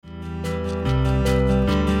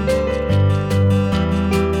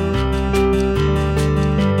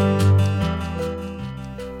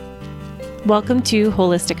Welcome to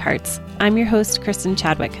Holistic Hearts. I'm your host, Kristen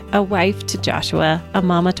Chadwick, a wife to Joshua, a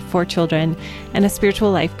mama to 4 children, and a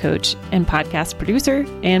spiritual life coach and podcast producer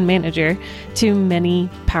and manager to many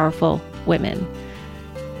powerful women.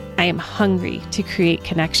 I am hungry to create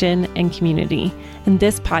connection and community, and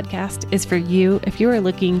this podcast is for you if you are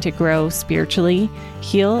looking to grow spiritually,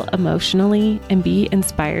 heal emotionally, and be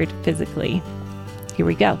inspired physically. Here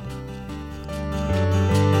we go.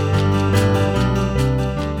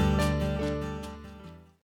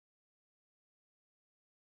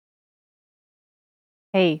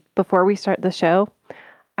 Hey, before we start the show,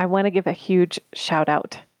 I want to give a huge shout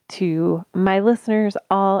out to my listeners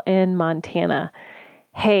all in Montana.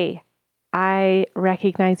 Hey, I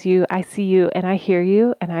recognize you, I see you, and I hear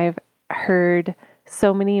you, and I've heard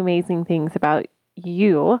so many amazing things about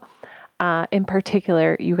you. In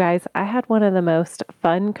particular, you guys, I had one of the most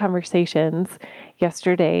fun conversations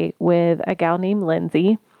yesterday with a gal named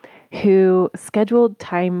Lindsay who scheduled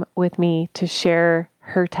time with me to share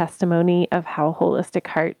her testimony of how Holistic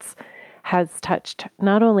Hearts has touched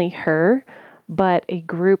not only her, but a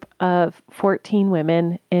group of 14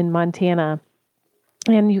 women in Montana.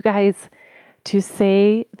 And you guys, to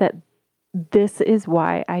say that this is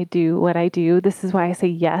why I do what I do, this is why I say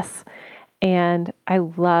yes. And I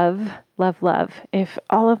love. If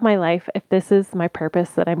all of my life, if this is my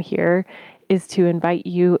purpose that I'm here, is to invite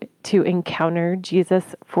you to encounter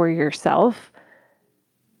Jesus for yourself,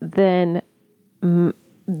 then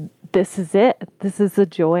this is it. This is the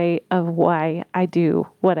joy of why I do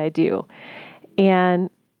what I do. And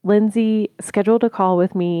Lindsay scheduled a call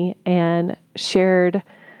with me and shared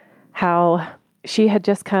how she had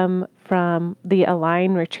just come from the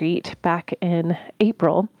Align retreat back in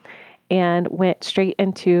April and went straight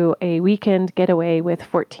into a weekend getaway with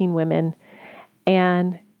 14 women.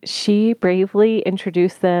 And she bravely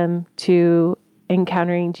introduced them to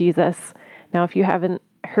encountering Jesus. Now, if you haven't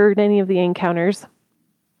heard any of the encounters,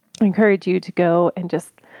 I encourage you to go and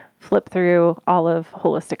just flip through all of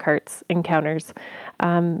Holistic Hearts encounters.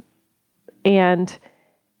 And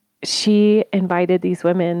she invited these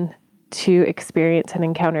women to experience an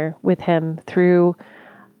encounter with him through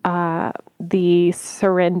the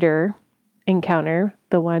surrender encounter,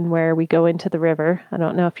 the one where we go into the river. I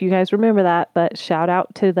don't know if you guys remember that, but shout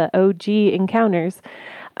out to the OG encounters.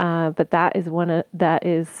 But that is one that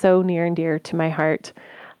is so near and dear to my heart,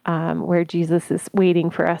 where Jesus is waiting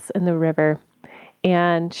for us in the river.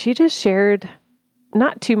 And she just shared,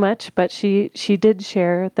 not too much, but she did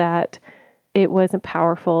share that it was a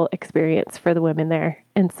powerful experience for the women there.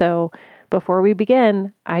 And so before we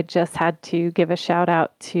begin, I just had to give a shout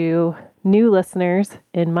out to new listeners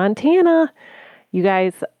in Montana. You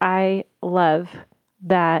guys, I love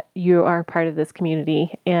that you are part of this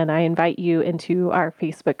community, and I invite you into our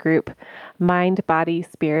Facebook group, Mind, Body,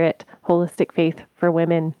 Spirit, Holistic Faith for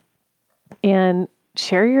Women, and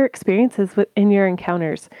share your experiences in your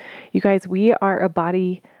encounters. You guys, we are a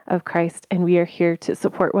body of Christ, and we are here to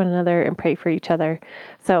support one another and pray for each other.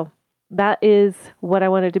 So that is what I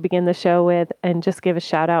wanted to begin the show with, and just give a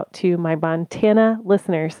shout out to my Montana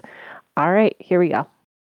listeners. All right, here we go.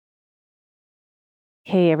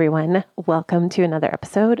 Hey everyone, welcome to another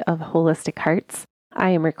episode of Holistic Hearts. I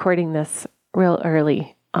am recording this real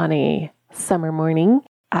early on a summer morning.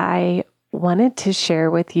 I wanted to share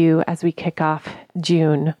with you as we kick off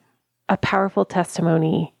June a powerful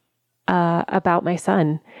testimony about my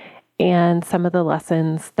son and some of the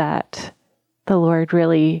lessons that the Lord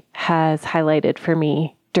really has highlighted for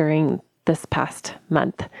me during this past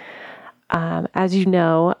month. As you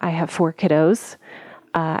know, I have 4 kiddos.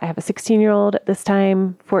 I have a 16-year-old at this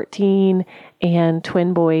time, 14, and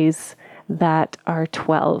twin boys that are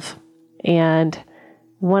 12. And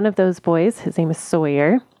one of those boys, his name is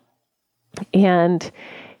Sawyer, and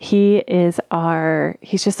he's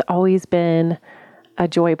just always been a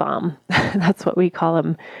joy bomb. That's what we call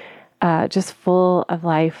him. Just full of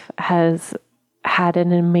life, has had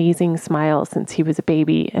an amazing smile since he was a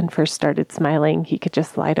baby and first started smiling. He could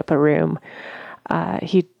just light up a room.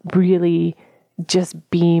 He really just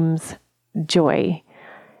beams joy.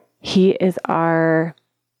 He is our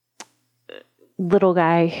little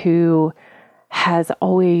guy who has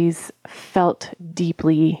always felt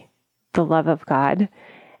deeply the love of God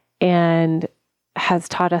and has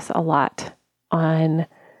taught us a lot on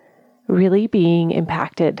really being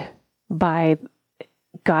impacted by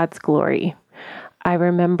God's glory. I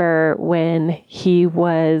remember when he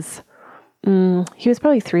was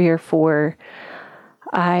probably 3 or 4,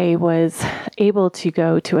 I was able to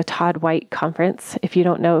go to a Todd White conference. If you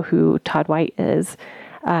don't know who Todd White is,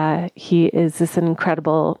 he is this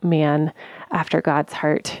incredible man after God's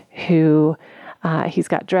heart who He's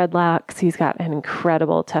got dreadlocks. He's got an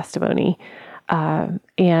incredible testimony.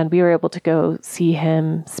 And we were able to go see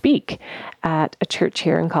him speak at a church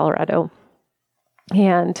here in Colorado.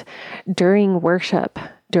 And during worship,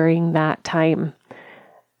 during that time,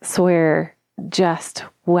 Sawyer just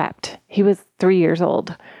wept. He was 3 years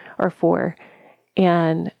old or 4.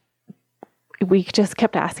 And we just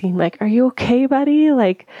kept asking, like, are you okay, buddy?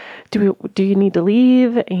 Like, do you need to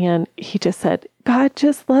leave? And he just said, God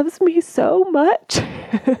just loves me so much.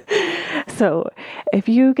 So if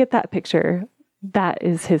you get that picture, that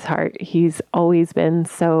is his heart. He's always been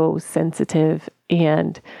so sensitive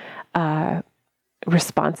and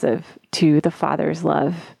responsive to the Father's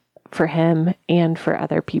love for him and for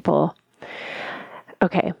other people.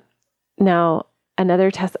 Okay, now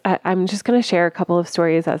another test. I'm just going to share a couple of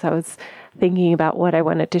stories as I was thinking about what I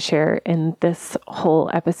wanted to share in this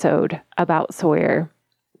whole episode about Sawyer.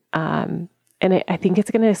 And I think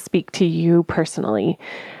it's going to speak to you personally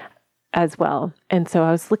as well. And so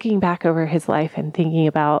I was looking back over his life and thinking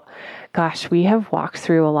about, gosh, we have walked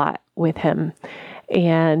through a lot with him,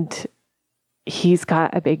 and he's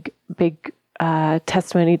got a big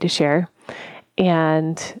testimony to share,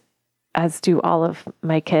 and as do all of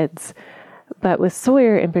my kids. But with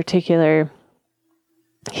Sawyer in particular,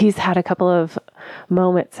 he's had a couple of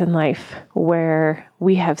moments in life where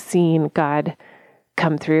we have seen God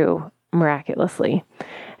come through miraculously.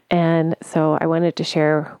 And so I wanted to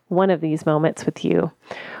share one of these moments with you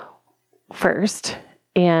first.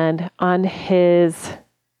 And on his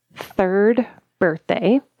 3rd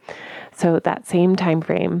birthday, so that same time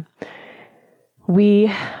frame,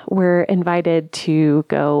 we were invited to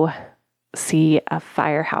go see a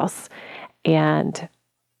firehouse. And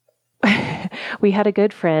we had a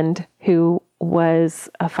good friend who was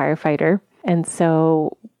a firefighter. And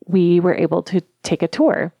so we were able to take a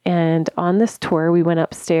tour. And on this tour, we went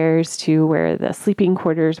upstairs to where the sleeping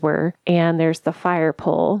quarters were. And there's the fire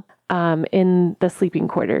pole in the sleeping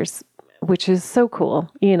quarters, which is so cool.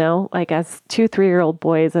 You know, like as 2-3-year-old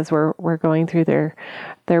boys, as we're going through their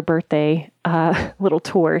birthday little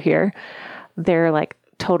tour here, they're like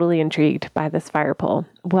totally intrigued by this fire pole.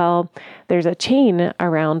 Well, there's a chain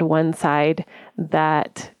around one side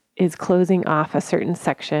that is closing off a certain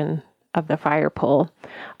section of the fire pole,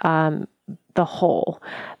 the hole.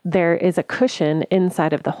 There is a cushion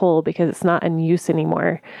inside of the hole because it's not in use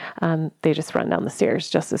anymore. They just run down the stairs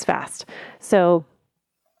just as fast. So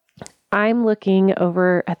I'm looking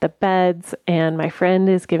over at the beds, and my friend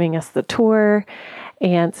is giving us the tour.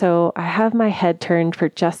 And so I have my head turned for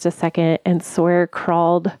just a second, and Sawyer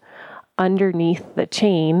crawled underneath the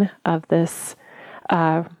chain of this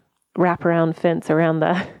wraparound fence around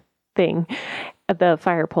the thing, the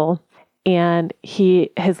fire pole. And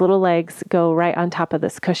his little legs go right on top of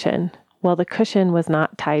this cushion. Well, the cushion was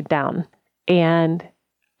not tied down. And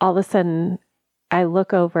all of a sudden, I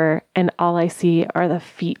look over and all I see are the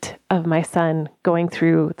feet of my son going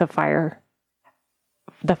through the fire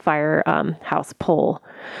house pole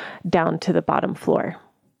down to the bottom floor.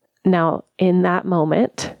 Now, in that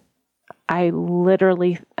moment, I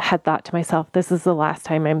literally had thought to myself, this is the last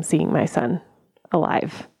time I'm seeing my son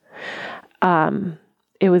alive.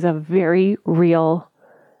 It was a very real,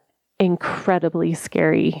 incredibly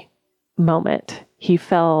scary moment. He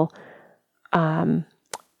fell,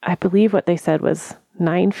 I believe what they said was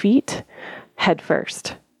 9 feet head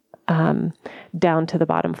first, down to the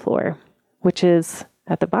bottom floor, which is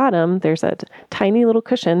at the bottom, there's a tiny little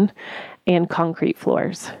cushion and concrete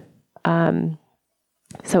floors.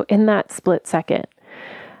 So in that split second,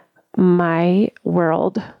 my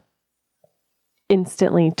world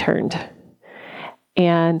instantly turned.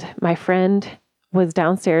 And my friend was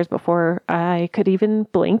downstairs before I could even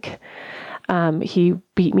blink. He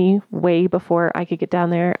beat me way before I could get down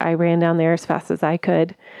there. I ran down there as fast as I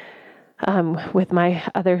could with my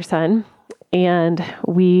other son. And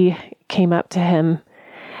we came up to him,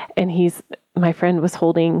 and my friend was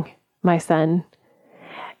holding my son,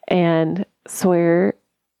 and Sawyer,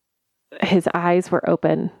 his eyes were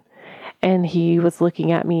open, and he was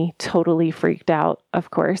looking at me totally freaked out, of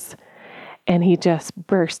course. And he just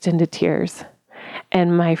burst into tears.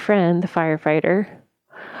 And my friend, the firefighter,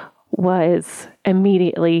 was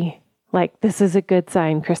immediately like, this is a good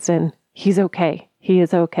sign, Kristen. He's okay. He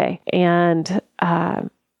is okay. And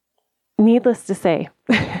needless to say,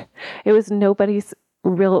 it was nobody's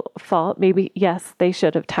real fault. Maybe, yes, they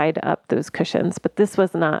should have tied up those cushions, but this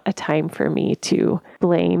was not a time for me to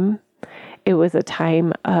blame. It was a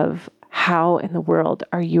time of, how in the world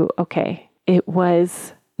are you okay? It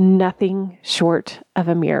was nothing short of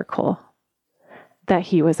a miracle that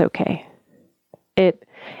he was okay. It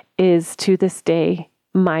is to this day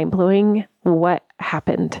mind-blowing what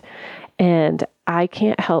happened. And I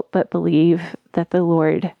can't help but believe that the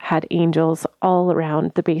Lord had angels all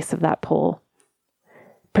around the base of that pole,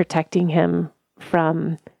 protecting him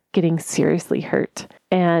from getting seriously hurt.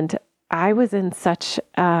 And I was in such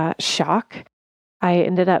shock. I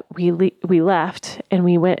ended up, we left and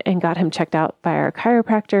we went and got him checked out by our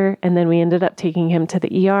chiropractor. And then we ended up taking him to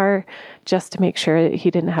the ER just to make sure that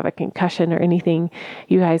he didn't have a concussion or anything.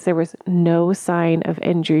 You guys, there was no sign of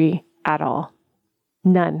injury at all.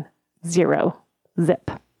 None. Zero.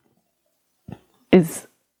 Zip. Is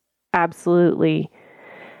absolutely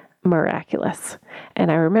miraculous.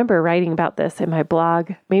 And I remember writing about this in my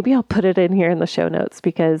blog. Maybe I'll put it in here in the show notes,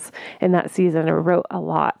 because in that season I wrote a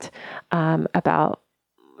lot about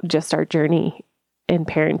just our journey in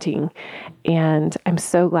parenting. And I'm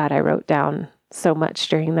so glad I wrote down so much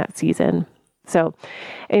during that season. So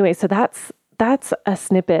anyway, so that's a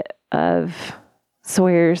snippet of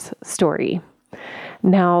Sawyer's story.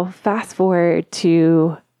 Now, fast forward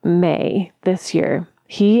to May this year.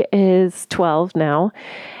 He is 12 now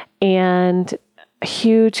and a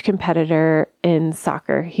huge competitor in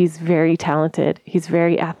soccer. He's very talented. He's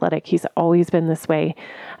very athletic. He's always been this way.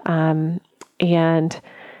 And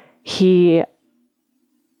he,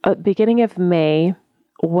 at the beginning of May,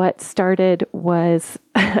 what started was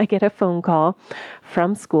I get a phone call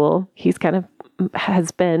from school. He's kind of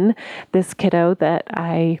has been this kiddo that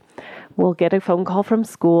I will get a phone call from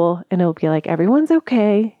school and it'll be like, everyone's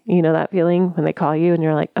okay. You know, that feeling when they call you and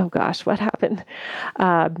you're like, oh gosh, what happened?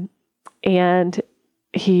 And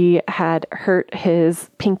he had hurt his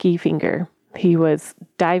pinky finger. He was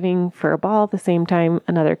diving doing the same time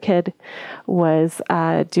another kid was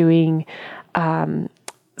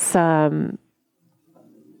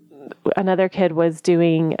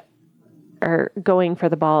doing or going for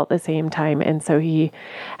the ball at the same time. And so he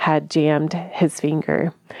had jammed his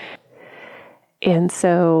finger. And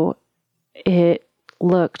so it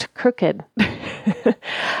looked crooked.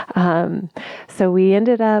 So we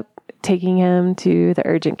ended up taking him to the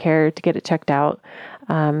urgent care to get it checked out.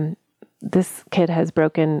 This kid has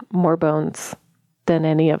broken more bones than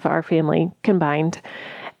any of our family combined.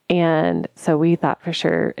 And so we thought for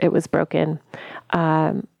sure it was broken.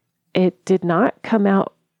 It did not come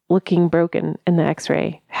out looking broken in the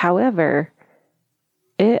x-ray. However,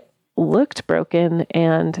 it looked broken,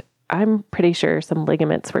 and I'm pretty sure some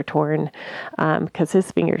ligaments were torn because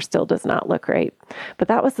his finger still does not look right. But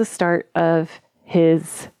that was the start of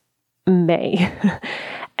his May.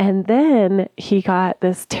 And then he got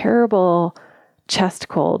this terrible chest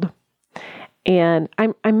cold. And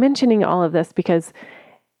I'm mentioning all of this because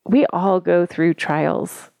we all go through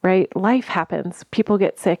trials, right? Life happens. People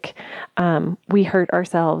get sick. We hurt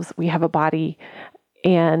ourselves. We have a body.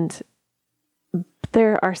 And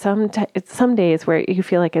there are some days where you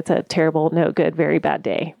feel like it's a terrible, no good, very bad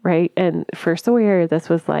day, right? And for Sawyer, this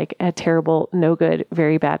was like a terrible, no good,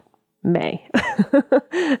 very bad May.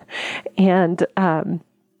 And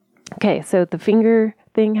okay, so the finger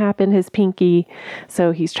thing happened, his pinky.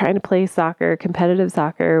 So he's trying to play soccer, competitive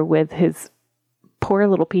soccer with his poor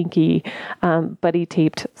little pinky, buddy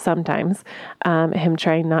taped sometimes, him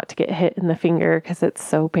trying not to get hit in the finger because it's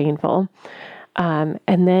so painful. And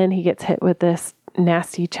then he gets hit with this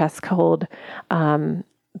nasty chest cold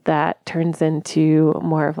that turns into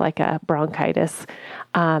more of like a bronchitis,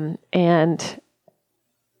 and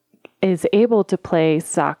is able to play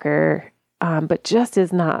soccer, but just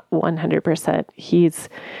is not 100%. He's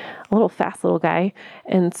a little fast little guy.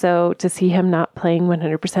 And so to see him not playing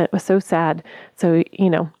 100% was so sad. So,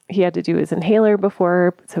 he had to do his inhaler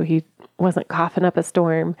before, so he wasn't coughing up a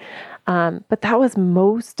storm. But that was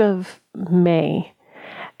most of May.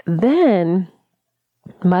 Then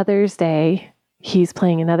Mother's Day, he's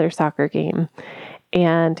playing another soccer game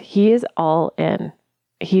and he is all in.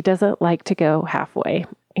 He doesn't like to go halfway.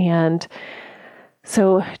 And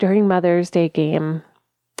so during Mother's Day game,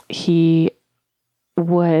 he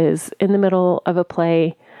was in the middle of a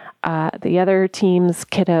play. The other team's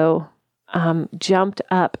kiddo jumped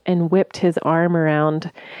up and whipped his arm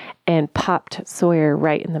around and popped Sawyer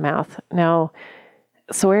right in the mouth. Now,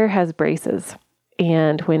 Sawyer has braces,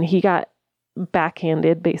 and when he got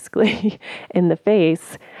backhanded basically in the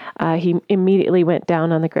face, he immediately went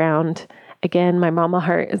down on the ground. Again, my mama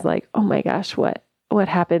heart is like, oh my gosh, what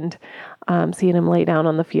happened? Seeing him lay down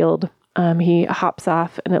on the field. He hops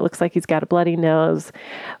off and it looks like he's got a bloody nose.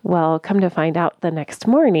 Well, come to find out the next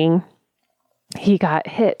morning, he got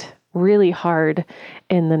hit really hard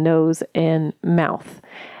in the nose and mouth.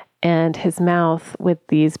 And his mouth, with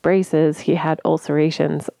these braces, he had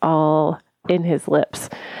ulcerations all in his lips.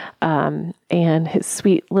 And his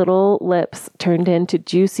sweet little lips turned into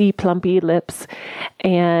juicy, plumpy lips.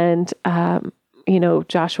 And,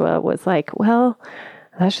 Joshua was like, well,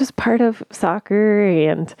 that's just part of soccer.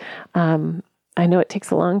 And I know it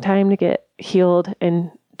takes a long time to get healed.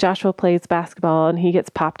 And Joshua plays basketball and he gets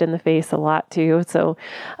popped in the face a lot too. So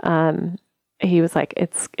he was like,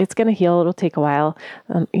 it's going to heal. It'll take a while.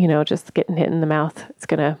 Just getting hit in the mouth. It's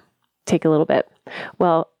going to take a little bit.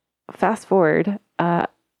 Well, fast forward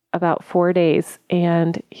about 4 days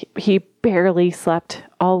and he barely slept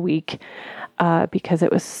all week because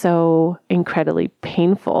it was so incredibly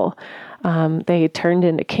painful. They turned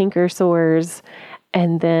into canker sores.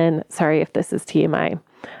 And then, sorry if this is TMI,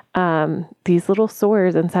 these little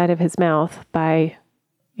sores inside of his mouth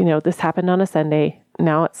this happened on a Sunday.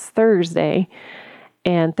 Now it's Thursday.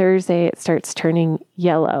 And Thursday it starts turning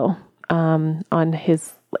yellow on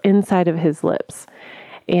his inside of his lips.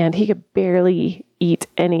 And he could barely eat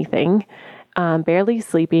anything, barely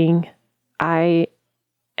sleeping. I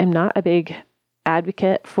am not a big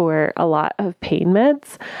advocate for a lot of pain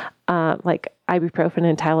meds, like ibuprofen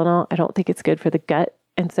and Tylenol. I don't think it's good for the gut.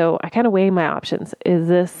 And so I kind of weigh my options. Is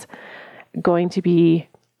this going to be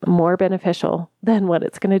more beneficial than what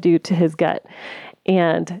it's going to do to his gut?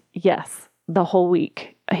 And yes, the whole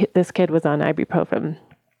week, this kid was on ibuprofen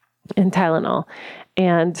and Tylenol.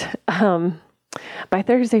 And by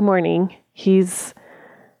Thursday morning, he's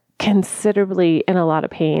considerably in a lot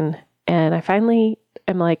of pain. And I finally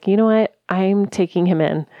am like, you know what? I'm taking him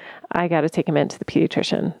in. I got to take him into the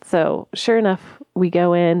pediatrician. So sure enough, we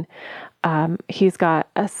go in. He's got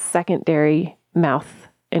a secondary mouth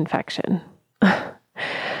infection.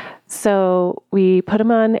 So we put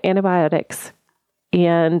him on antibiotics,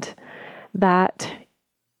 and that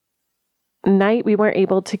night we weren't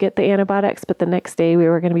able to get the antibiotics, but the next day we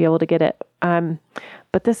were going to be able to get it.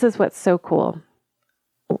 But this is what's so cool.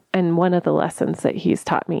 And one of the lessons that he's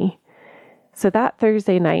taught me. So that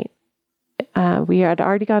Thursday night, we had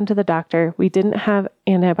already gone to the doctor. We didn't have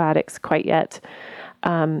antibiotics quite yet,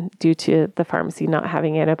 due to the pharmacy not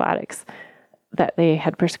having antibiotics that they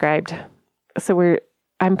had prescribed. So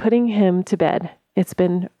I'm putting him to bed. It's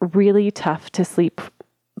been really tough to sleep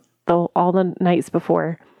all the nights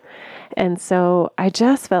before. And so I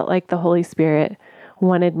just felt like the Holy Spirit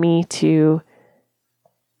wanted me to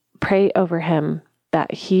pray over him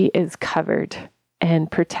that he is covered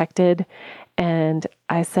and protected. And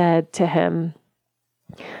I said to him,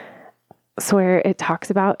 where it talks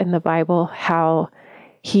about in the Bible how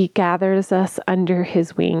he gathers us under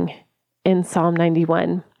his wing in Psalm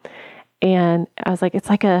 91. And I was like, it's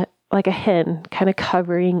like a hen kind of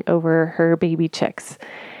covering over her baby chicks.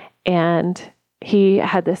 And he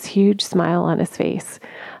had this huge smile on his face,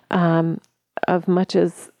 of much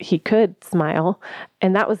as he could smile.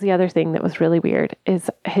 And that was the other thing that was really weird, is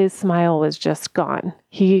his smile was just gone.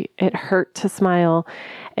 It hurt to smile,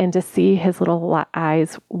 and to see his little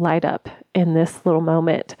eyes light up in this little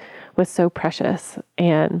moment was so precious.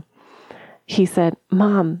 And he said,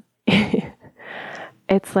 Mom,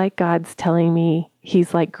 it's like God's telling me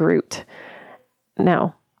he's like Groot.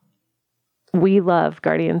 Now, we love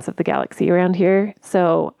Guardians of the Galaxy around here,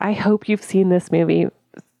 so I hope you've seen this movie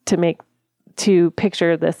to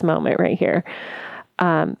picture this moment right here.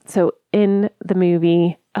 So in the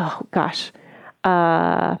movie, oh gosh,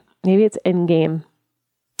 maybe it's Endgame,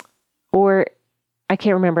 or I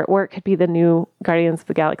can't remember, or it could be the new Guardians of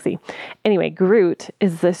the Galaxy. Anyway, Groot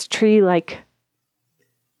is this tree-like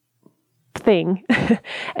thing,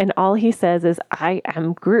 and all he says is, I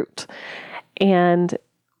am Groot. And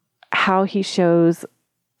how he shows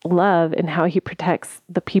love and how he protects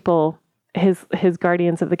the people, his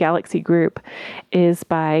Guardians of the Galaxy group, is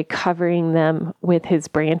by covering them with his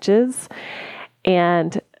branches.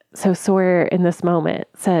 And so Sawyer in this moment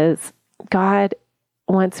says, God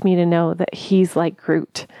wants me to know that he's like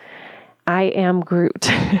Groot. I am Groot.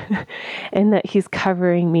 And that he's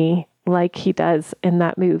covering me like he does in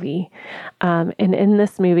that movie. And in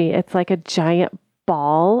this movie, it's like a giant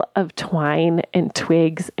ball of twine and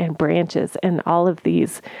twigs and branches, and all of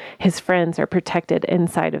these, his friends, are protected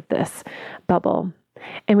inside of this bubble.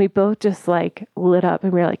 And we both just like lit up,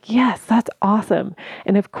 and we were like, yes, that's awesome.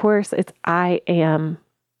 And of course it's, I am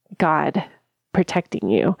God protecting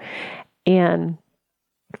you. And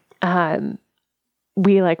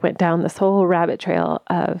we like went down this whole rabbit trail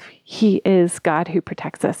of, he is God who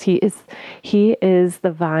protects us. He is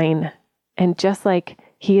the vine. And just like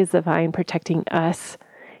he is the vine protecting us,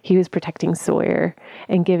 he was protecting Sawyer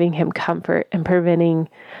and giving him comfort and preventing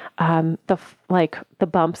the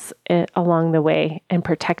bumps along the way, and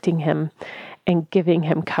protecting him and giving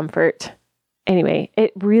him comfort. Anyway,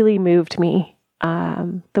 it really moved me.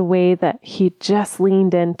 the way that he just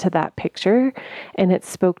leaned into that picture and it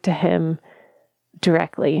spoke to him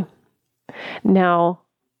directly. Now,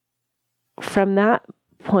 from that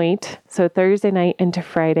point, so Thursday night into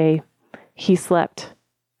Friday, he slept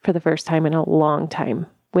for the first time in a long time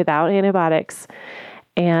without antibiotics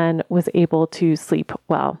and was able to sleep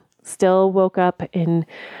well. Still woke up in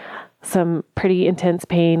some pretty intense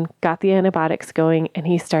pain, got the antibiotics going, and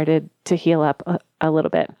he started to heal up a little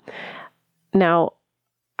bit. Now,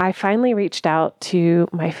 I finally reached out to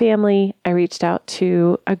my family. I reached out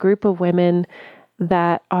to a group of women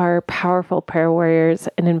that are powerful prayer warriors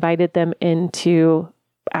and invited them into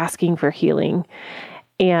asking for healing,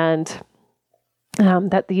 and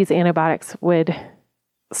that these antibiotics would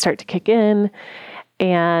start to kick in.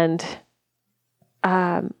 And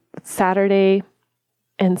Saturday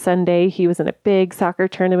and Sunday, he was in a big soccer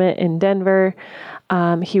tournament in Denver.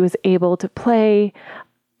 He was able to play,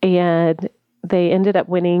 and they ended up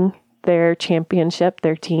winning their championship,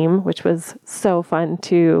 their team, which was so fun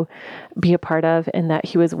to be a part of, and that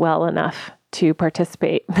he was well enough to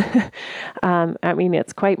participate. I mean,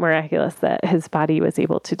 it's quite miraculous that his body was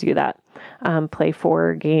able to do that, play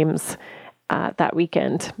 4 games that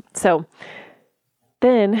weekend. So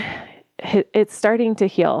then it's starting to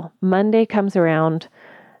heal. Monday comes around.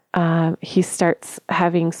 He starts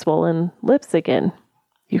having swollen lips again,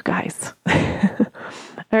 you guys.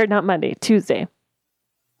 Or not Monday, Tuesday.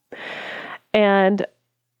 And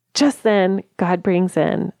just then, God brings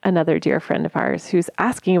in another dear friend of ours who's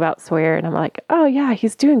asking about Sawyer. And I'm like, oh, yeah,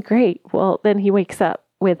 he's doing great. Well, then he wakes up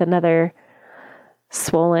with another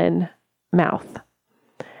swollen mouth.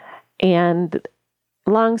 And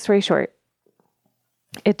long story short,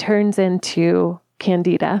 it turns into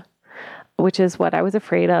Candida, which is what I was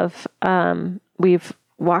afraid of. We've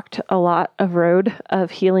walked a lot of road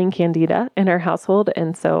of healing Candida in our household.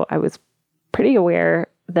 And so I was pretty aware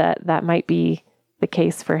that that might be the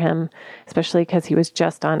case for him, especially because he was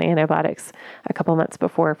just on antibiotics a couple months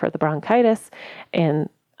before for the bronchitis. And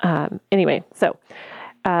anyway, so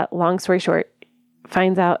long story short,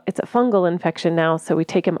 finds out it's a fungal infection now. So we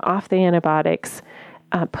take him off the antibiotics,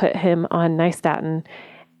 put him on nystatin,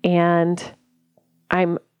 and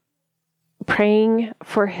I'm praying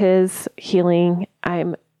for his healing.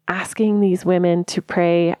 I'm asking these women to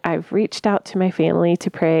pray. I've reached out to my family to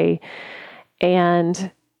pray,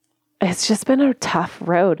 and it's just been a tough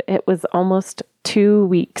road. It was almost 2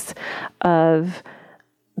 weeks of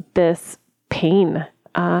this pain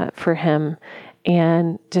for him,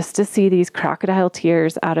 and just to see these crocodile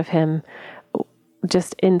tears out of him,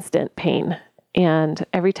 just instant pain. And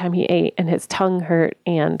every time he ate, and his tongue hurt,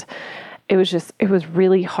 and it was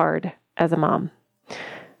really hard as a mom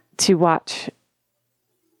to watch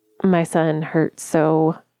my son hurt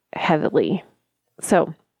so heavily.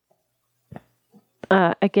 So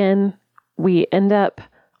again, we end up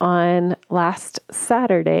on last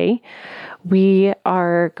Saturday, we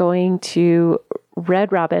are going to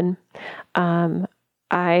Red Robin.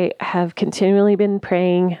 I have continually been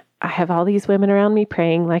praying. I have all these women around me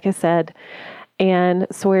praying, like I said, and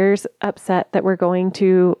Sawyer's upset that we're going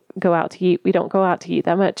to go out to eat. We don't go out to eat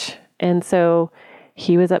that much. And so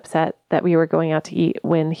he was upset that we were going out to eat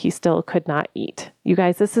when he still could not eat. You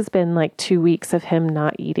guys, this has been like 2 weeks of him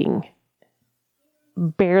not eating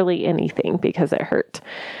barely anything because it hurt.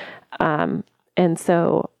 And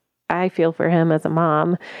so I feel for him as a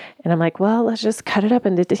mom, and I'm like, well, let's just cut it up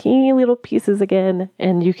into teeny little pieces again,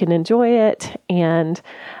 and you can enjoy it. And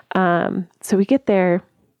so we get there,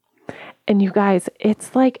 and you guys,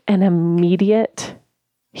 it's like an immediate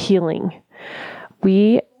healing.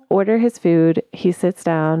 We order his food, he sits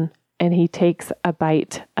down, and he takes a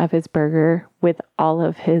bite of his burger with all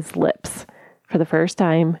of his lips for the first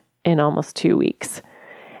time in almost 2 weeks.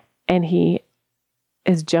 And he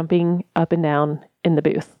is jumping up and down in the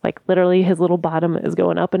booth. Like literally his little bottom is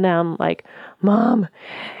going up and down like, Mom,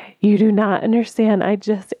 you do not understand. I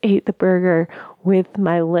just ate the burger with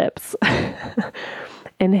my lips.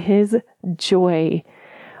 And his joy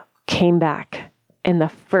came back. And the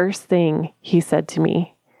first thing he said to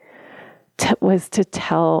me was to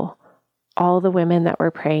tell all the women that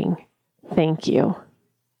were praying, thank you.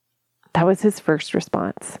 That was his first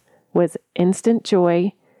response, was instant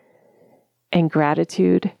joy and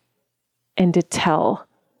gratitude, and to tell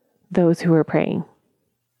those who are praying.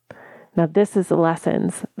 Now, this is the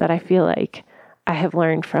lessons that I feel like I have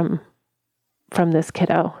learned from this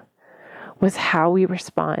kiddo, was how we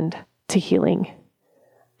respond to healing.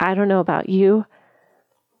 I don't know about you,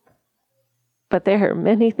 but there are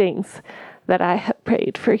many things that I have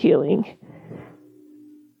prayed for healing.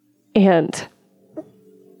 And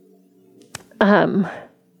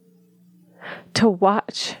to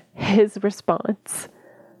watch his response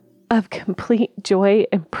of complete joy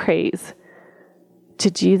and praise to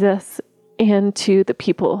Jesus and to the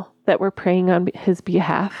people that were praying on his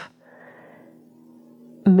behalf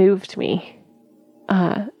moved me.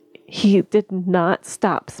 He did not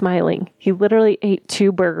stop smiling. He literally ate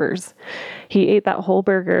 2 burgers. He ate that whole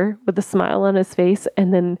burger with a smile on his face.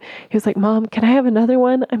 And then he was like, Mom, can I have another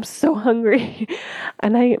one? I'm so hungry.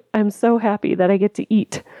 And I'm so happy that I get to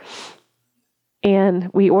eat. And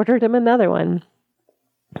we ordered him another one,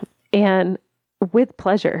 and with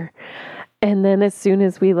pleasure. And then as soon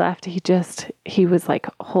as we left, he was like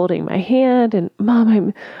holding my hand and,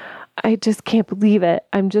 Mom, I just can't believe it.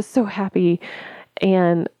 I'm just so happy.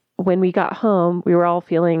 And when we got home, we were all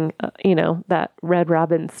feeling, that Red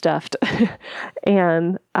Robin stuffed.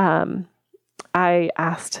 And I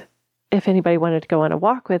asked if anybody wanted to go on a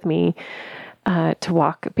walk with me, to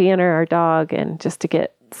walk Banner, our dog, and just to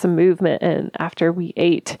get some movement in after we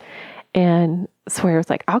ate. And Sawyer was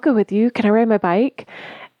like, I'll go with you. Can I ride my bike?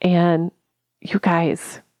 And you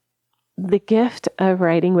guys, the gift of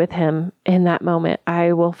riding with him in that moment,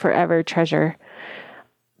 I will forever treasure.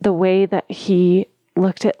 The way that he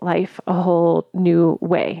looked at life a whole new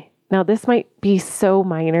way. Now, this might be so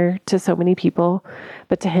minor to so many people,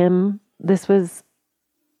 but to him, this was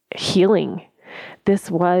healing. This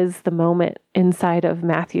was the moment inside of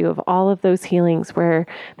Matthew of all of those healings where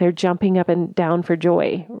they're jumping up and down for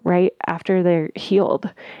joy right after they're healed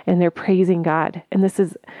and they're praising God. And this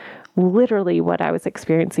is literally what I was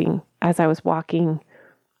experiencing as I was walking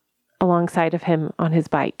alongside of him on his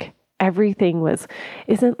bike. Everything was,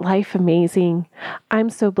 isn't life amazing? I'm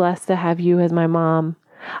so blessed to have you as my mom.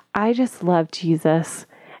 I just love Jesus.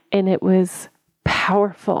 And it was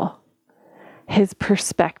powerful. His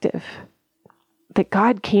perspective that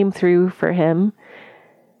God came through for him,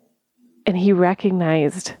 and he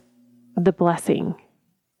recognized the blessing.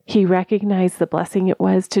 He recognized the blessing it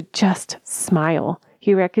was to just smile.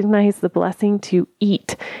 He recognized the blessing to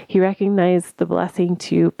eat. He recognized the blessing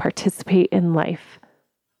to participate in life.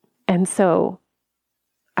 And so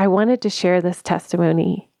I wanted to share this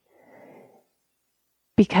testimony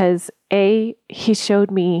because he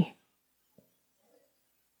showed me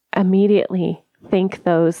immediately, thank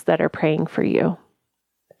those that are praying for you.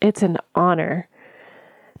 It's an honor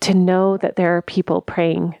to know that there are people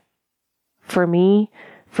praying for me,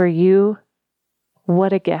 for you.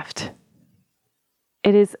 What a gift.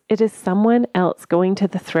 It is someone else going to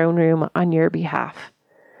the throne room on your behalf.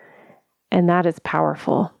 And that is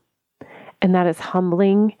powerful. And that is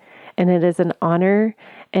humbling. And it is an honor.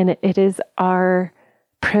 And it is our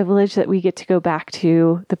privilege that we get to go back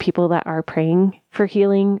to the people that are praying for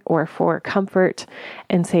healing or for comfort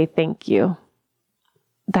and say thank you.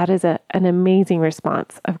 That is an amazing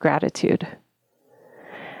response of gratitude.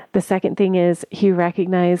 The second thing is he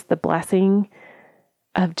recognized the blessing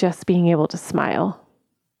of just being able to smile.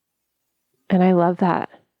 And I love that.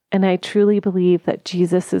 And I truly believe that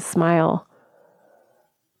Jesus' smile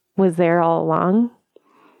was there all along.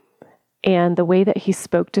 And the way that he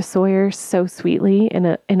spoke to Sawyer so sweetly in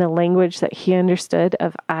a language that he understood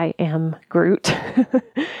of I am Groot.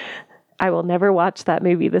 I will never watch that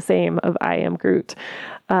movie the same of I am Groot.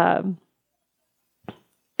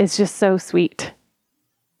 It's just so sweet.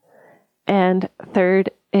 And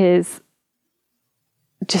third is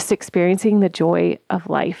just experiencing the joy of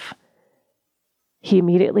life. He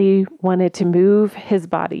immediately wanted to move his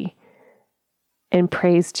body and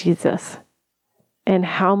praise Jesus. And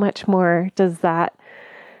how much more does that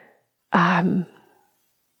come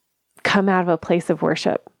out of a place of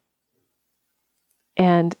worship?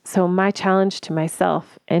 And so my challenge to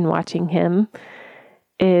myself in watching him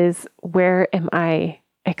is, where am I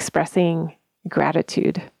expressing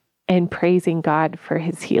gratitude and praising God for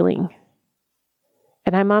his healing?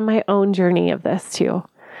 And I'm on my own journey of this too.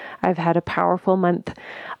 I've had a powerful month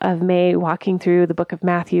of May walking through the book of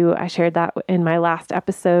Matthew. I shared that in my last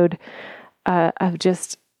episode. Of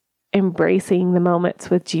just embracing the moments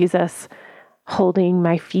with Jesus, holding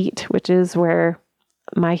my feet, which is where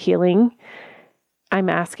my healing, I'm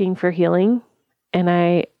asking for healing, and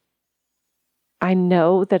I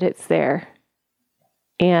know that it's there.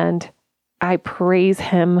 And I praise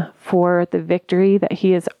him for the victory that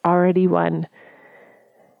he has already won.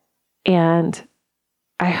 And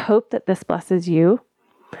I hope that this blesses you.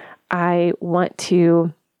 I want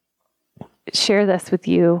to share this with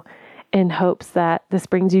you in hopes that this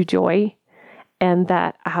brings you joy, and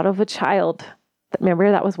that out of a child,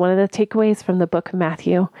 remember that was one of the takeaways from the book of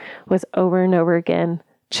Matthew, was over and over again,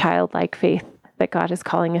 childlike faith that God is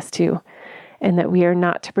calling us to, and that we are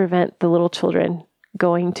not to prevent the little children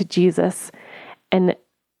going to Jesus and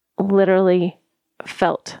literally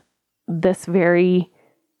felt this very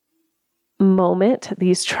moment,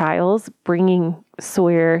 these trials, bringing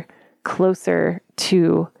Sawyer closer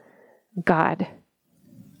to God.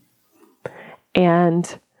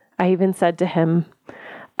 And I even said to him,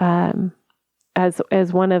 as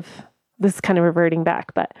one of, this is kind of reverting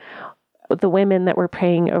back, but the women that were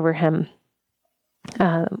praying over him,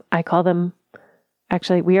 I call them,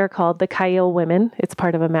 actually, we are called the Kyle women. It's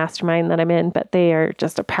part of a mastermind that I'm in, but they are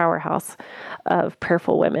just a powerhouse of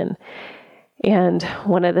prayerful women. And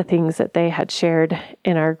one of the things that they had shared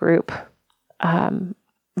in our group,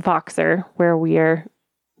 Voxer, where we are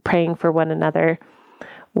praying for one another,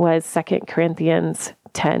 was 2 Corinthians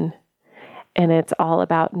 10. And it's all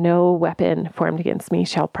about no weapon formed against me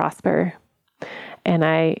shall prosper. And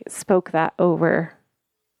I spoke that over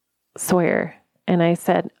Sawyer. And I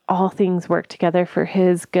said, all things work together for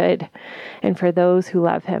his good and for those who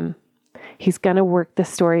love him. He's going to work the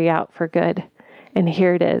story out for good. And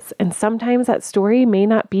here it is. And sometimes that story may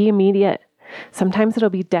not be immediate. Sometimes it'll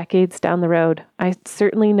be decades down the road. I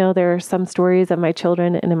certainly know there are some stories of my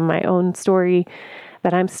children and in my own story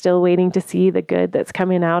that I'm still waiting to see the good that's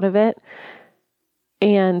coming out of it.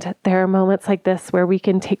 And there are moments like this where we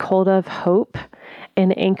can take hold of hope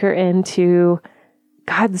and anchor into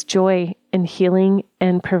God's joy and healing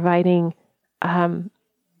and providing an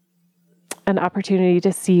opportunity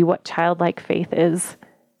to see what childlike faith is.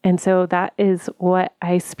 And so that is what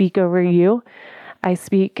I speak over you. I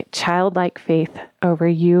speak childlike faith over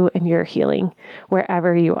you and your healing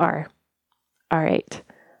wherever you are. All right.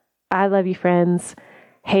 I love you, friends.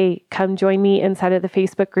 Hey, come join me inside of the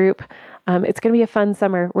Facebook group. It's going to be a fun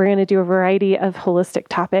summer. We're going to do a variety of holistic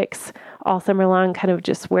topics all summer long, kind of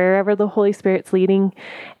just wherever the Holy Spirit's leading.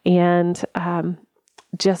 And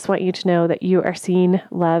just want you to know that you are seen,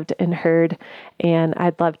 loved, and heard. And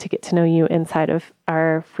I'd love to get to know you inside of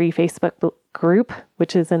our free Facebook group,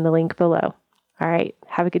 which is in the link below. All right.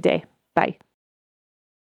 Have a good day. Bye.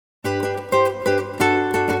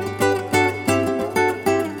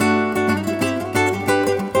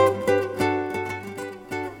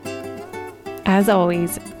 As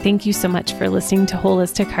always, thank you so much for listening to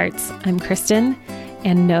Holistic Hearts. I'm Kristen,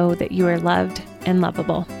 and know that you are loved and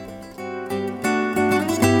lovable.